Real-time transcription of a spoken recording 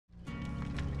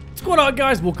What's going on,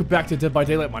 guys? Welcome back to Dead by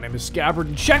Daylight. My name is Skabbard,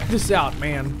 and check this out,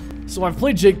 man. So I've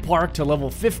played Jake Park to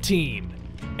level 15,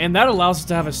 and that allows us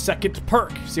to have a second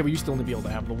perk. See, we used to only be able to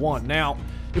have the one. Now,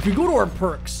 if we go to our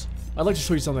perks, I'd like to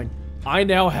show you something. I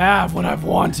now have what I've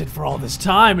wanted for all this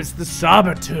time. It's the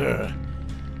Saboteur.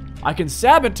 I can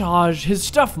sabotage his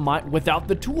stuff without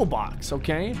the toolbox,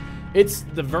 okay? It's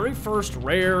the very first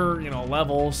rare,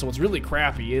 level, so it's really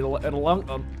crappy. It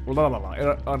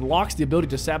unlocks the ability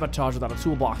to sabotage without a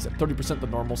toolbox at 30% the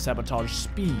normal sabotage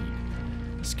speed.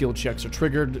 Skill checks are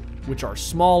triggered, which are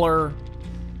smaller.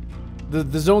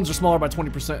 The zones are smaller by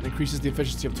 20% and increases the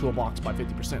efficiency of toolbox by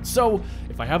 50%. So,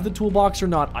 if I have the toolbox or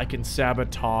not, I can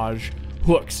sabotage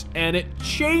hooks, and it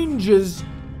changes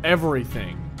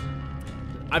everything.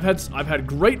 I've had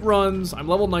great runs. I'm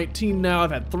level 19 now.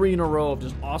 I've had 3 in a row of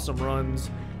just awesome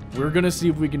runs. We're gonna see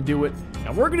if we can do it,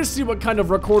 and we're gonna see what kind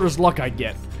of recorder's luck I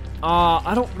get.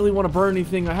 I don't really want to burn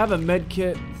anything. I have a med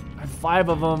kit. I have 5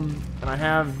 of them, and I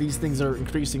have these things that are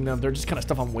increasing them. They're just kind of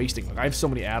stuff I'm wasting. Like, I have so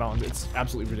many add-ons. It's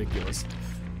absolutely ridiculous.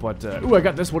 But ooh, I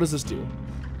got this. What does this do?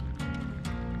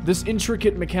 This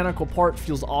intricate mechanical part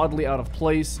feels oddly out of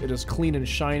place. It is clean and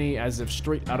shiny, as if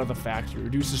straight out of the factory.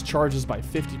 Reduces charges by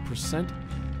 50%.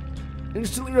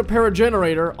 Instantly repair a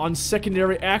generator on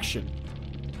secondary action.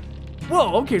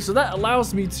 Whoa, okay, so that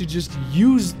allows me to just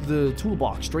use the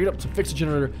toolbox straight up to fix a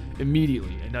generator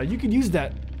immediately. And now you can use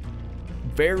that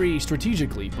very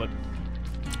strategically, but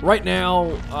right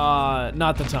now,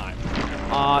 not the time.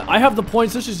 I have the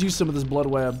points. Let's just use some of this blood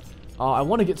web. I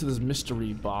want to get to this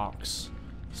mystery box.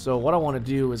 So what I want to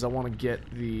do is I want to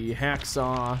get the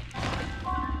hacksaw.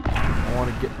 I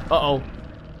want to get... Uh-oh.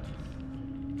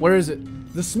 Where is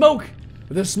it? The smoke!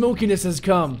 The smokiness has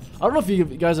come. I don't know if you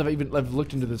guys have even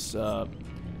looked into this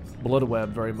blood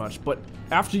web very much, but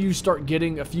after you start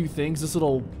getting a few things, this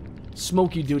little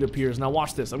smoky dude appears. Now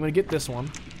watch this. I'm going to get this one,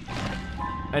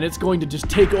 and it's going to just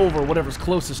take over whatever's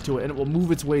closest to it, and it will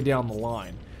move its way down the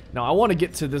line. Now I want to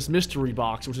get to this mystery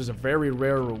box, which is a very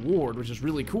rare reward, which is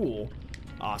really cool.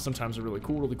 Sometimes they're really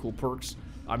cool perks.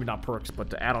 I mean, not perks, but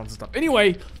the add-ons and stuff.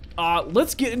 Anyway,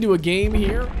 let's get into a game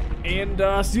here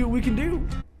and see what we can do.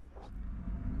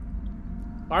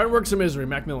 Ironworks of Misery,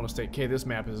 Macmillan Estate. Okay, this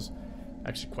map is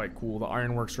actually quite cool. The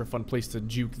ironworks are a fun place to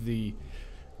juke the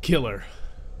killer.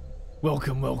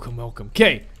 Welcome, welcome, welcome.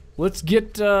 Okay, let's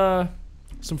get some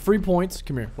free points.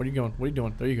 Come here. What are you going? What are you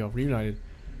doing? There you go. Reunited.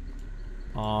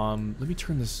 Let me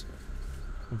turn this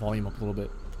volume up a little bit.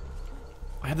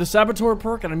 I have the Saboteur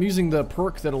perk, and I'm using the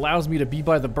perk that allows me to be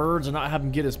by the birds and not have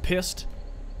them get as pissed.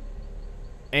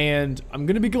 And I'm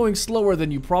going to be going slower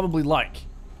than you probably like.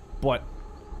 But,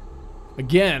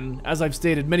 again, as I've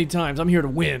stated many times, I'm here to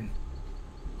win.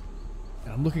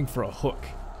 And I'm looking for a hook.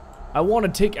 I want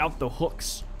to take out the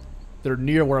hooks that are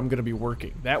near where I'm going to be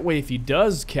working. That way, if he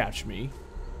does catch me,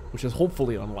 which is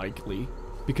hopefully unlikely,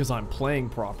 because I'm playing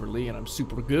properly and I'm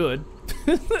super good.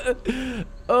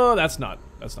 Oh, that's not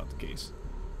the case.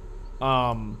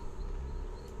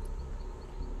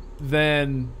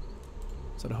 Then,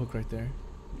 is that a hook right there?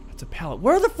 That's a pallet.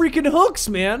 Where are the freaking hooks,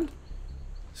 man?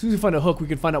 As soon as we find a hook, we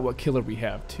can find out what killer we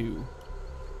have, too.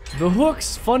 The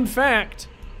hooks, fun fact,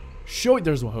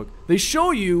 there's one hook. They show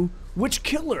you which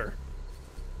killer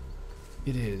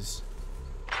it is.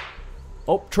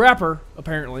 Oh, trapper,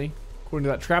 apparently, according to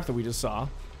that trap that we just saw.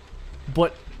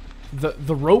 But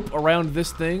the rope around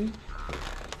this thing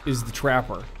is the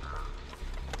trapper.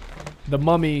 The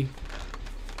mummy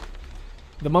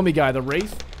guy, the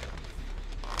wraith,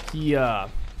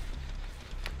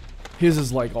 his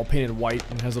is like all painted white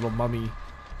and has little mummy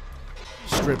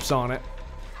strips on it.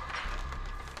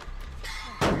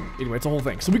 Anyway, it's a whole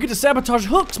thing. So we get to sabotage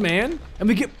hooks, man, and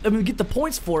we get the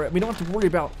points for it. We don't have to worry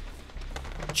about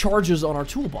charges on our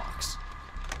toolbox.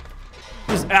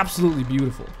 It's absolutely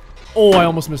beautiful. Oh, I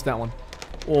almost missed that one.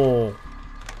 Oh.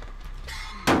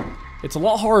 It's a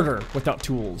lot harder without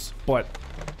tools, but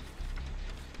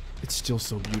it's still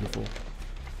so beautiful.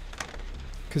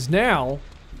 Because now,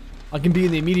 I can be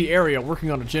in the immediate area working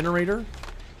on a generator.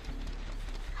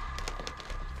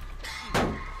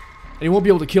 And he won't be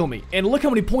able to kill me. And look how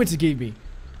many points it gave me.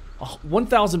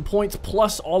 1,000 points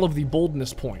plus all of the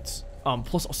boldness points. All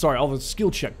the skill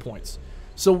check points.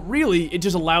 So really, it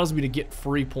just allows me to get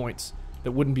free points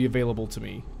that wouldn't be available to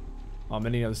me in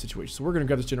any other situation. So we're going to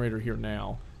grab this generator here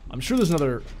now. I'm sure there's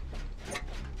another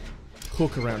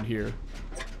hook around here.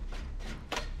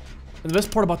 And the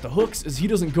best part about the hooks is he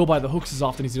doesn't go by the hooks as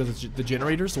often as he does the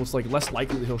generator, so it's like less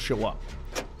likely that he'll show up.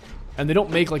 And they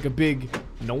don't make like a big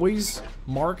noise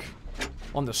mark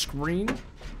on the screen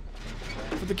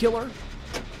for the killer.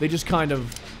 They just kind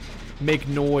of make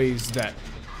noise that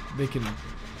they can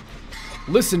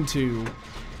listen to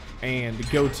and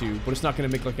go to, but it's not going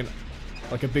to make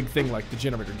like a big thing like the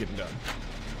generator getting done.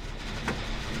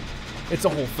 It's a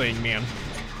whole thing, man.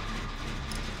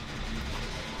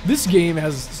 This game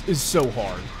is so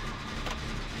hard.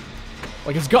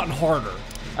 Like, it's gotten harder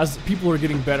as people are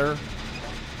getting better.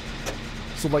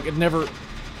 So, like, it never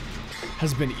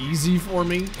has been easy for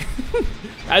me,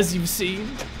 as you've seen.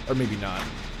 Or maybe not.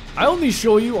 I only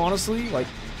show you, honestly, like,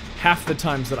 half the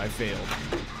times that I failed.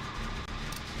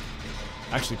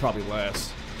 Actually, probably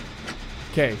less.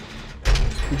 Okay.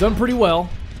 We've done pretty well.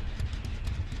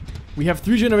 We have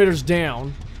 3 generators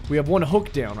down. We have 1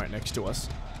 hook down right next to us.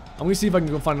 I'm gonna see if I can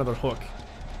go find another hook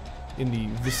in the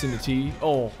vicinity.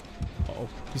 Oh. Uh-oh.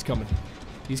 He's coming.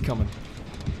 He's coming.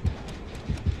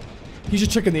 He's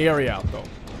just checking the area out, though.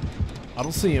 I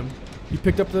don't see him. He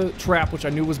picked up the trap, which I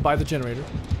knew was by the generator.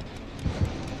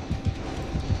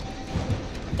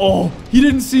 Oh, he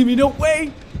didn't see me. No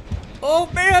way. Oh,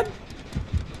 man.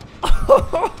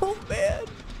 Oh, man.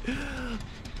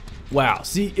 Wow.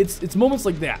 See, it's moments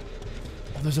like that.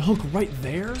 Oh, there's a hook right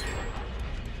there.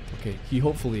 Okay, he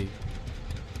hopefully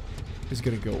is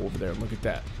going to go over there and look at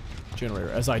that generator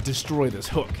as I destroy this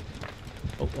hook.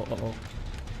 Oh, oh, oh, oh.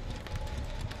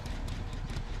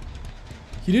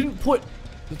 He didn't put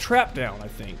the trap down, I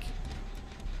think.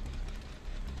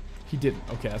 He didn't.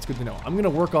 Okay, that's good to know. I'm going to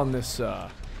work on this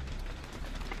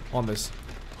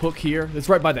hook here. It's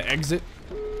right by the exit.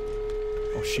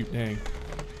 Oh, shoot, dang.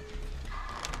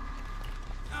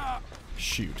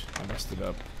 Shoot, I messed it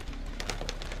up.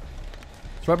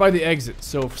 It's right by the exit,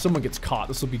 so if someone gets caught,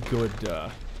 this will be good,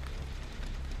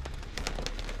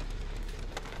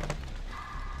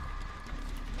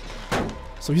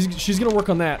 So she's gonna work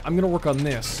on that. I'm gonna work on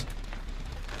this.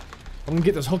 I'm gonna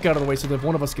get this hook out of the way so that if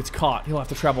one of us gets caught, he'll have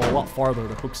to travel a lot farther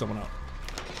to hook someone up.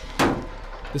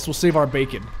 This will save our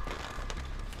bacon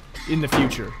in the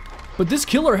future. But this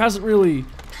killer hasn't really...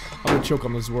 I'm gonna choke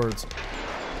on those words.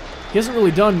 He hasn't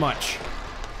really done much.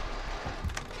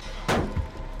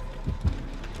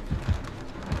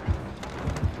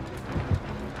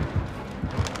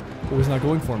 Oh, he's not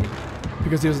going for me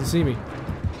because he doesn't see me.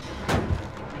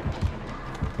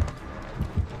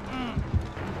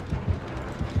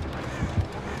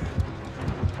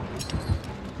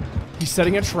 He's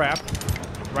setting a trap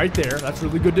right there. That's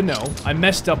really good to know. I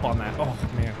messed up on that. Oh,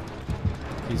 man.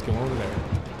 He's going over there.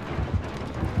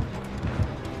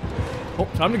 Oh,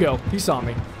 time to go. He saw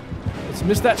me. Let's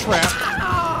miss that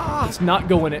trap. Let's not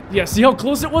go in it. Yeah, see how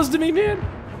close it was to me, man?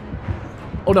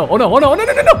 Oh, no. Oh, no. Oh, no. No,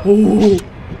 no, no, no. Oh.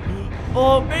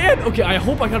 Oh, man. Okay, I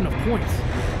hope I got enough points.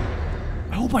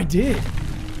 I hope I did.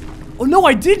 Oh, no,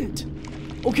 I didn't.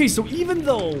 Okay, so even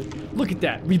though... Look at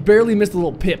that. We barely missed a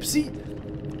little pip. See?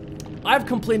 I've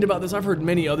complained about this. I've heard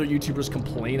many other YouTubers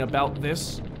complain about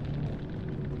this.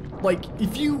 Like,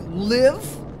 if you live,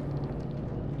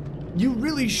 you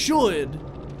really should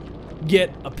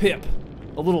get a pip.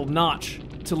 A little notch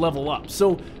to level up.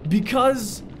 So,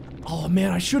 because... Oh,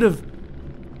 man, I should have...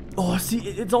 Oh, see,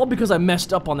 it's all because I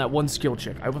messed up on that one skill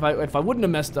check. If I wouldn't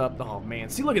have messed up, oh man.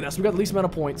 See, look at this. We got the least amount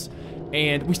of points,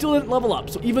 and we still didn't level up.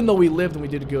 So even though we lived and we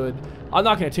did good, I'm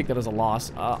not going to take that as a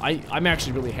loss. I'm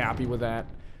actually really happy with that.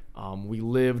 We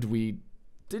lived, we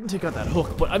didn't take out that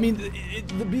hook, but I mean,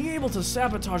 being able to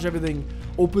sabotage everything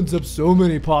opens up so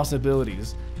many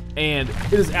possibilities, and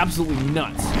it is absolutely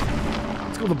nuts.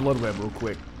 Let's go to the blood web real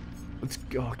quick. Let's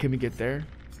go. Oh, can we get there?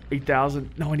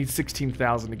 8,000? No, I need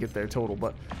 16,000 to get there total,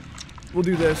 but we'll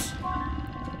do this.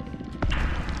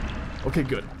 Okay,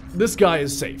 good. This guy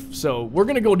is safe, so we're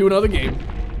gonna go do another game.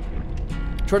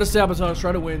 Try to sabotage,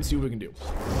 try to win, see what we can do.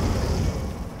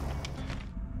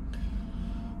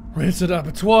 Rinse it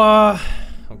abattoir.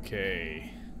 Okay.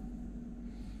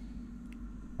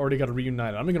 Already got to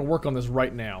reunite it. I'm gonna work on this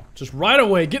right now. Just right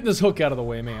away, getting this hook out of the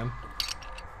way, man.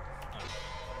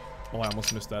 Oh, I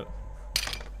almost missed that.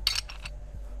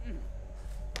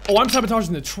 Oh, I'm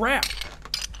sabotaging the trap.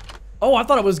 Oh, I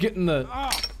thought I was getting the...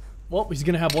 Well, he's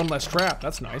gonna have one less trap.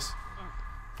 That's nice.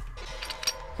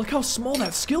 Look how small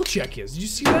that skill check is. Did you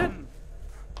see that?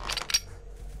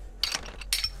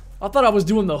 I thought I was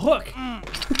doing the hook.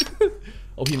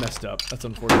 Oh, he messed up. That's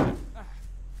unfortunate.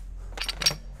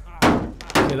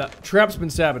 Okay, that trap's been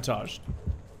sabotaged.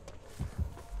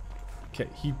 Okay,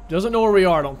 he doesn't know where we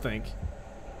are, I don't think.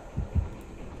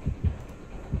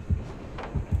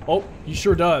 Oh, he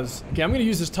sure does. Okay, I'm gonna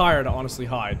use this tire to honestly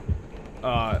hide.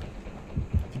 If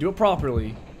you do it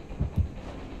properly,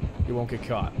 you won't get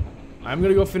caught. I'm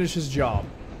gonna go finish his job.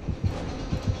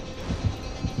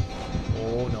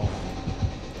 Oh no.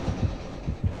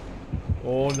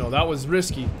 Oh no, that was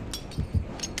risky.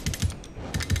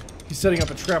 He's setting up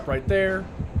a trap right there.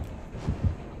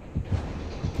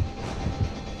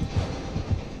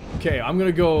 Okay, I'm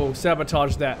gonna go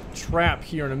sabotage that trap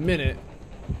here in a minute.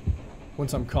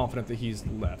 Once I'm confident that he's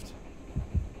left.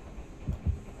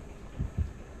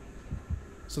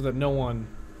 So that no one...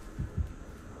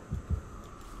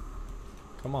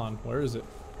 Come on, where is it?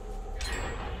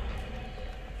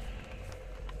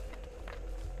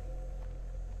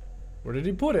 Where did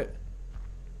he put it?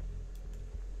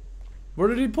 Where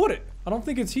did he put it? I don't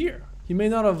think it's here. He may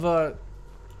not have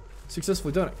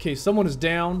successfully done it. Okay, someone is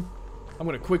down. I'm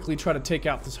gonna quickly try to take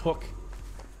out this hook.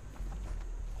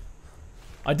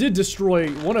 I did destroy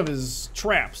one of his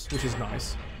traps, which is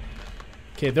nice.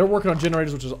 Okay, they're working on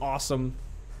generators, which is awesome.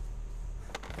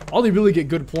 I'll only really get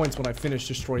good points when I finish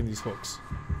destroying these hooks.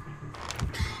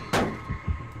 I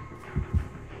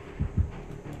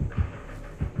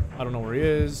don't know where he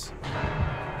is.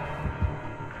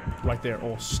 Right there.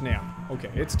 Oh, snap. Okay,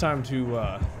 it's time to,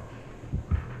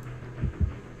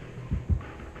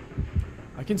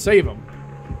 I can save him.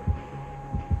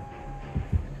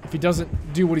 If he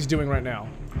doesn't do what he's doing right now.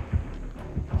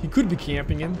 He could be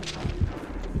camping him.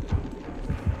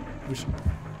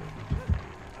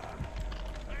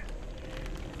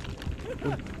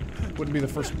 Wouldn't be the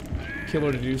first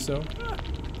killer to do so.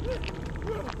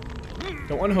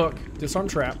 Don't unhook. Disarm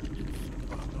trap.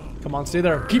 Come on, stay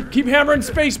there. Keep hammering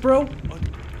space, bro.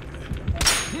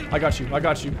 I got you. I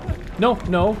got you. No,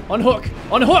 no. Unhook.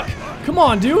 Unhook. Come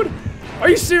on, dude. Are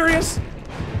you serious?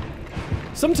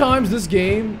 Sometimes this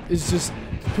game is just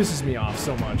pisses me off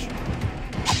so much.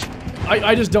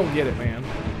 I just don't get it, man.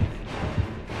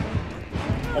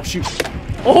 Oh, shoot.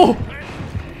 Oh!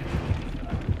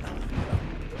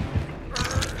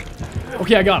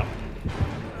 Okay, I got him.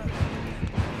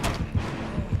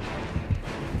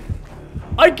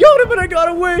 I got him and I got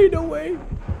away. No way.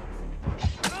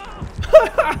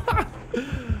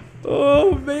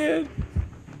 Oh, man.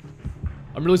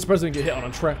 I'm really surprised I didn't get hit on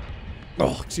a trap.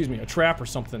 Oh, excuse me, a trap or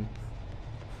something.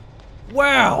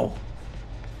 Wow.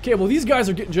 Okay, well these guys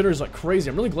are getting jitters like crazy.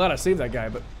 I'm really glad I saved that guy,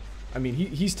 but I mean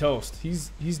he's toast.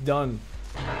 He's done.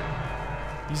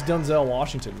 He's done Zell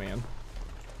Washington, man.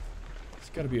 There's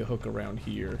got to be a hook around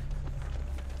here.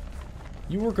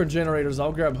 You work on generators,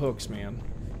 I'll grab hooks, man.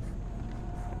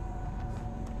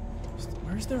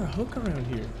 Where's there a hook around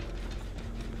here?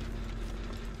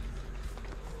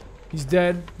 He's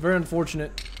dead. Very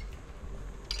unfortunate.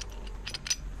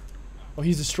 Oh,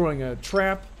 he's destroying a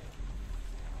trap.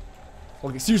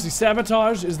 Okay, seriously,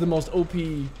 sabotage is the most OP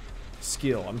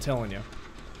skill, I'm telling you.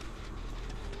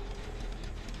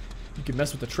 You can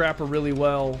mess with the trapper really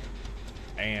well,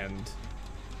 and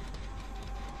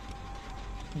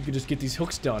you can just get these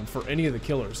hooks done for any of the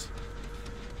killers.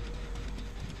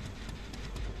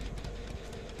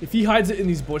 If he hides it in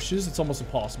these bushes, it's almost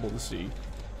impossible to see.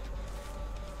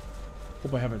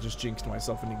 Hope I haven't just jinxed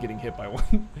myself into getting hit by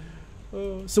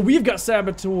one. So we've got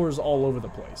saboteurs all over the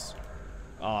place.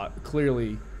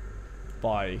 Clearly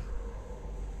by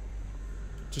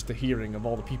just the hearing of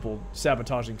all the people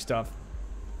sabotaging stuff.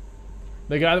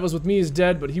 The guy that was with me is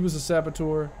dead, but he was a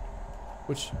saboteur,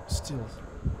 which still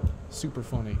super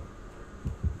funny.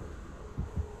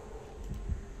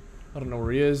 I don't know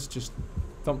where he is, just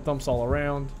thumps all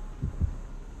around.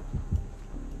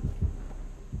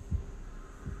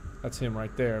 That's him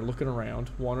right there, looking around,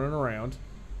 wandering around.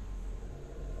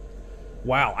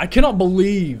 Wow, I cannot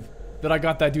believe that I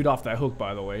got that dude off that hook,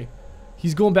 by the way.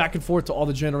 He's going back and forth to all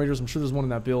the generators. I'm sure there's one in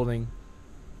that building.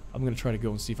 I'm going to try to go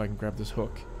and see if I can grab this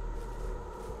hook.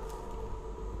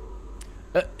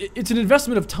 It's an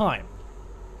investment of time,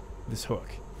 this hook.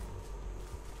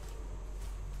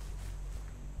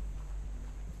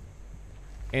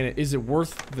 And is it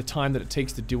worth the time that it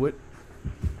takes to do it?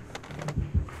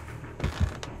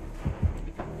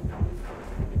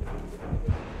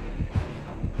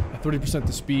 At 30%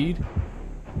 the speed?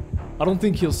 I don't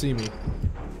think he'll see me.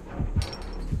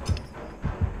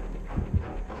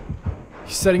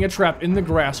 He's setting a trap in the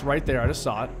grass right there. I just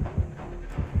saw it.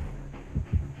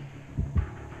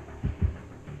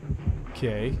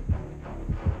 Okay.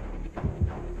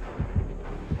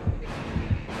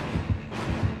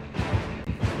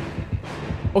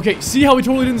 Okay, see how he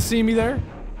totally didn't see me there?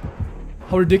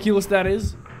 How ridiculous that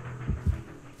is?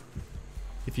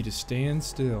 If you just stand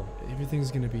still,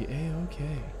 everything's gonna be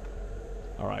A-okay.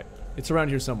 Alright, it's around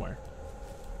here somewhere.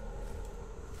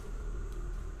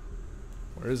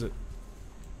 Where is it?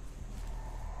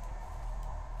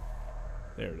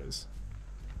 There it is.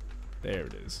 There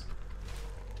it is.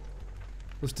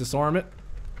 Let's disarm it.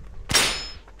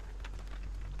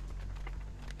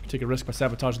 Take a risk by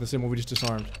sabotaging the same one we just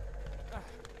disarmed.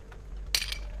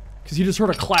 Because he just heard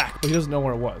a clack, but he doesn't know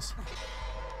where it was.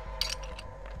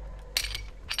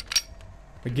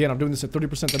 Again, I'm doing this at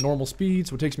 30% the normal speed,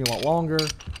 so it takes me a lot longer.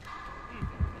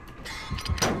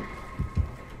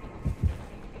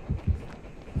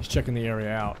 He's checking the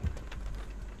area out.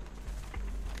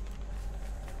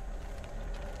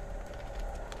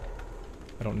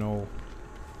 I don't know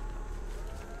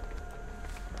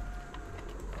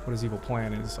what his evil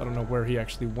plan is. I don't know where he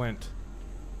actually went.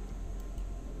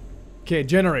 Okay,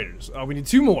 generators. We need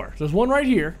 2 more. There's one right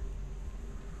here,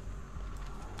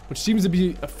 which seems to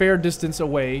be a fair distance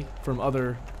away from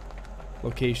other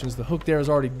locations. The hook there is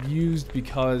already used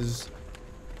because,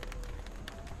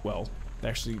 well, they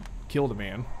actually killed a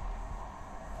man.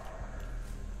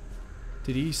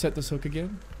 Did he set this hook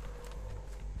again?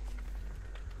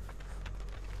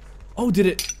 Oh, did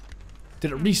it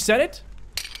reset it?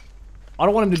 I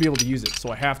don't want him to be able to use it,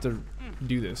 so I have to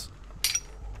do this.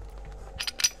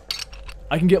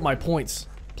 I can get my points,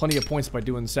 plenty of points by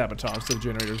doing sabotage to the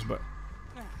generators, but...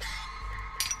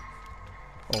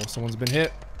 Oh, someone's been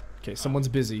hit. Okay, someone's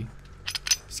busy.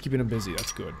 He's keeping him busy,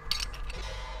 that's good.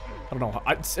 I don't know,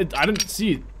 I didn't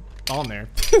see it on there.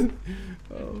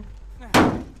 Oh.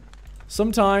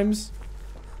 Sometimes...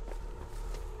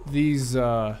 These,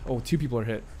 oh, 2 people are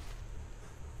hit.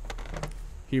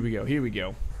 Here we go, here we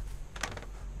go.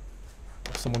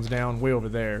 Someone's down way over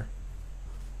there.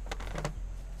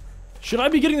 Should I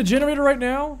be getting the generator right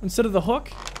now instead of the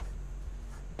hook?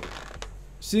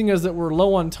 Seeing as that we're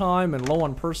low on time and low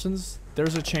on persons,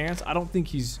 there's a chance. I don't think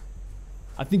he's...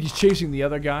 I think he's chasing the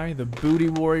other guy, the booty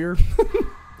warrior.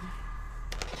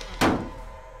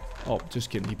 Oh, just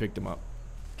kidding, he picked him up.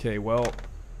 Okay, well...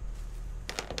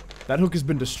 That hook has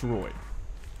been destroyed.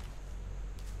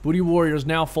 Booty warrior's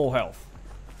now full health.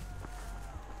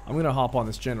 I'm gonna hop on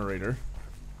this generator.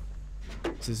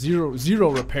 It's a zero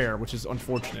repair, which is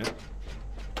unfortunate.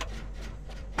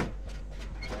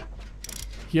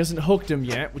 He hasn't hooked him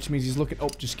yet, which means he's looking... Oh,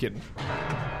 just kidding.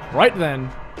 Right then.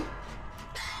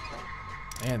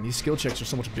 Man, these skill checks are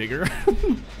so much bigger.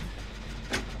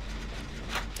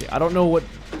 Okay, I don't know what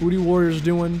Booty Warrior's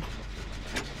doing.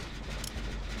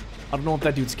 I don't know if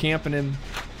that dude's camping him.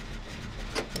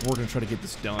 But we're gonna try to get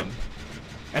this done.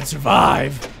 And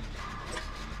survive!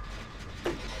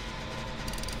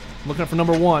 I'm looking up for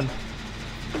number 1.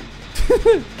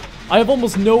 I have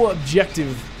almost no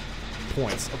objective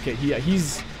points. Okay,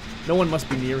 he's... No one must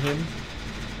be near him.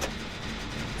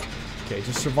 Okay,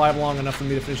 just survive long enough for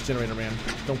me to finish generator, man.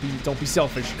 Don't be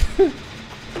selfish.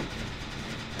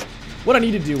 What I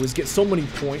need to do is get so many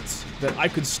points that I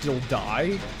could still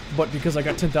die, but because I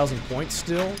got 10,000 points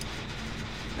still,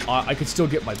 I could still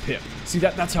get my pip. See,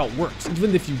 that's how it works.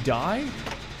 Even if you die,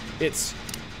 it's...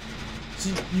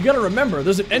 See, you gotta remember,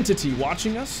 there's an entity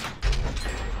watching us,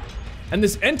 and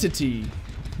this entity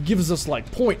gives us,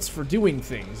 like, points for doing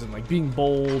things, and, like, being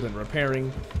bold and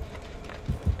repairing.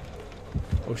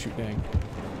 Oh, shoot, dang.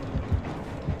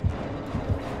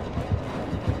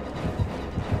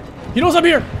 He knows I'm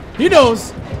here! He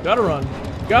knows! Gotta run.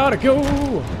 Gotta go!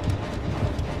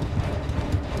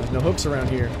 There's no hooks around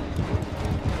here.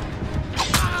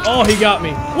 Oh, he got me.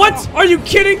 What? Are you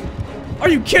kidding? Are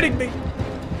you kidding me?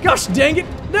 Gosh dang it!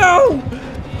 No!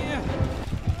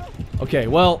 Okay,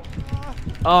 well,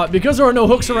 because there are no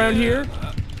hooks around here,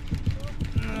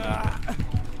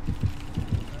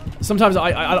 sometimes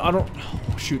I don't...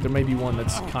 Oh, shoot, there may be one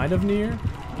that's kind of near.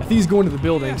 I think he's going to the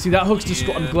building. See, that hook's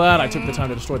destroyed. I'm glad I took the time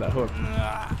to destroy that hook.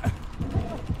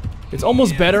 It's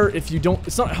almost better if you don't...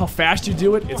 It's not how fast you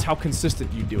do it, it's how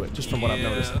consistent you do it, just from what I've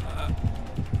noticed.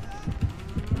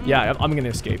 Yeah, I'm gonna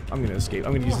escape. I'm gonna escape.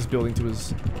 I'm gonna use this building to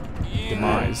his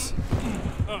demise.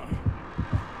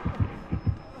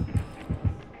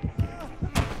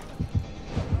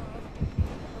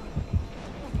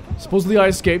 Supposedly I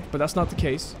escaped, but that's not the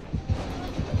case.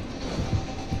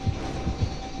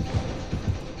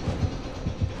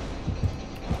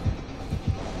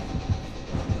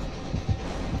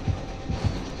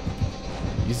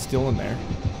 He's still in there.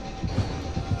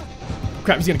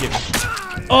 Crap, he's gonna get me.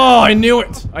 Oh, I knew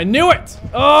it! I knew it!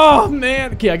 Oh,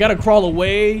 man! Okay, I gotta crawl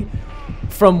away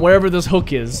from wherever this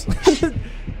hook is.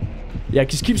 Yeah,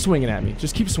 just keep swinging at me.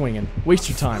 Just keep swinging. Waste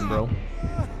your time, bro.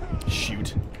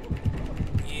 Shoot.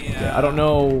 Okay, I don't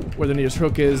know where the nearest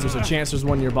hook is. There's a chance there's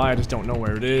one nearby. I just don't know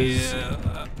where it is.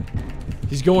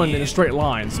 He's going in a straight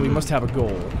line, so he must have a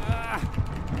goal.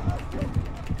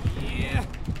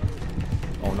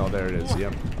 Oh, no, there it is.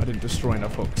 Yep. I didn't destroy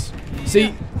enough hooks.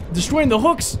 See, destroying the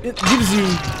hooks, it gives you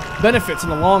benefits in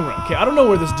the long run. Okay, I don't know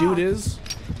where this dude is.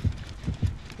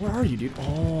 Where are you, dude?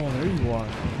 Oh, there you are.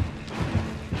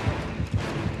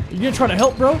 You gonna try to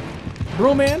help, bro?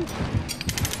 Bro, man?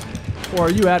 Or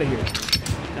are you out of here?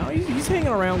 No, he's hanging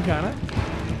around, kinda.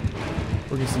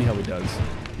 We're gonna see how he does.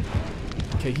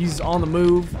 Okay, he's on the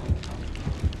move.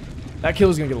 That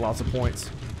killer's gonna get lots of points.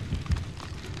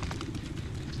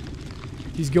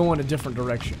 He's going a different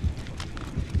direction.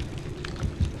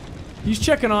 He's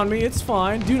checking on me. It's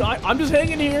fine. Dude, I'm just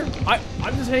hanging here.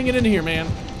 I'm just hanging in here, man.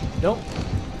 Nope.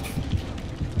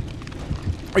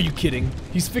 Are you kidding?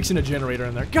 He's fixing a generator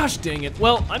in there. Gosh dang it.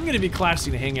 Well, I'm gonna be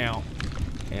classy to hang out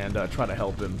and try to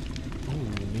help him. Oh,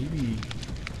 maybe.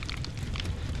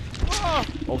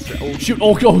 Oh shit. Oh shoot.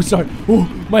 Oh, sorry. Oh,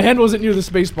 my hand wasn't near the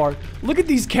space bar. Look at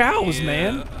these cows,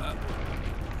 man.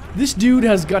 This dude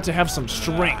has got to have some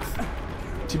strength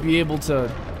to be able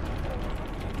to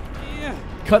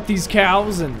cut these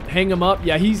cows and hang them up.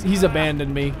 Yeah, he's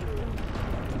abandoned me.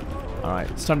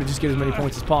 Alright, it's time to just get as many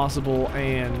points as possible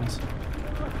and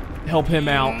help him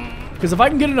out. Because if I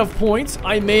can get enough points,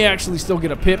 I may actually still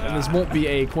get a pip, and this won't be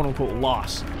a quote-unquote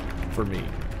loss for me.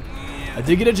 I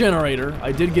did get a generator.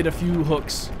 I did get a few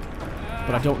hooks,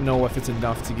 but I don't know if it's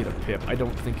enough to get a pip. I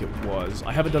don't think it was.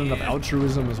 I haven't done enough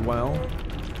altruism as well.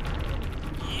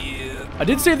 I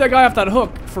did save that guy off that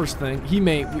hook, first thing. We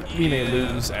may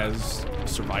lose as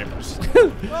survivors.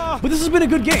 But this has been a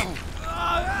good game.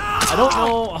 I don't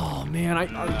know. Oh, man. I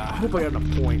hope I got enough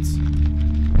points.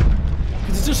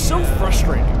 Because it's just so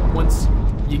frustrating once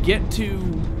you get to...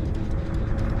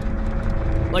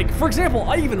 Like, for example,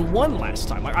 I even won last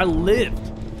time. I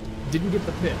lived. Didn't get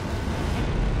the pit.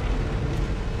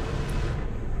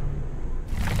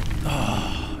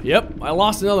 Yep, I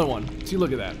lost another one. See,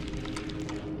 look at that.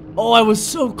 Oh, I was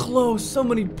so close. So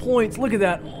many points. Look at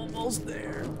that. Almost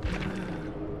there.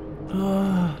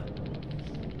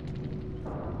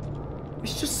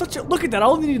 It's just such a... Look at that. I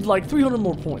only need like 300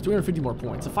 more points. 350 more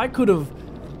points. If I could have...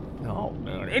 Oh,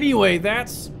 man. Anyway,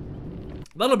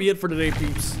 that'll be it for today,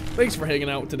 peeps. Thanks for hanging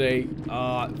out today.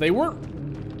 They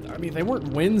weren't... I mean, they weren't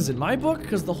wins in my book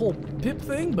because the whole pip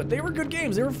thing, but they were good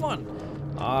games. They were fun.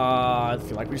 If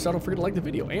you like what you saw, don't forget to like the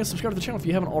video and subscribe to the channel if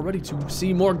you haven't already to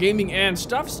see more gaming and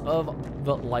stuffs of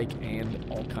the like and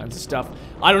all kinds of stuff.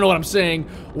 I don't know what I'm saying.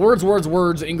 Words,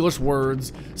 English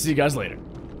words. See you guys later.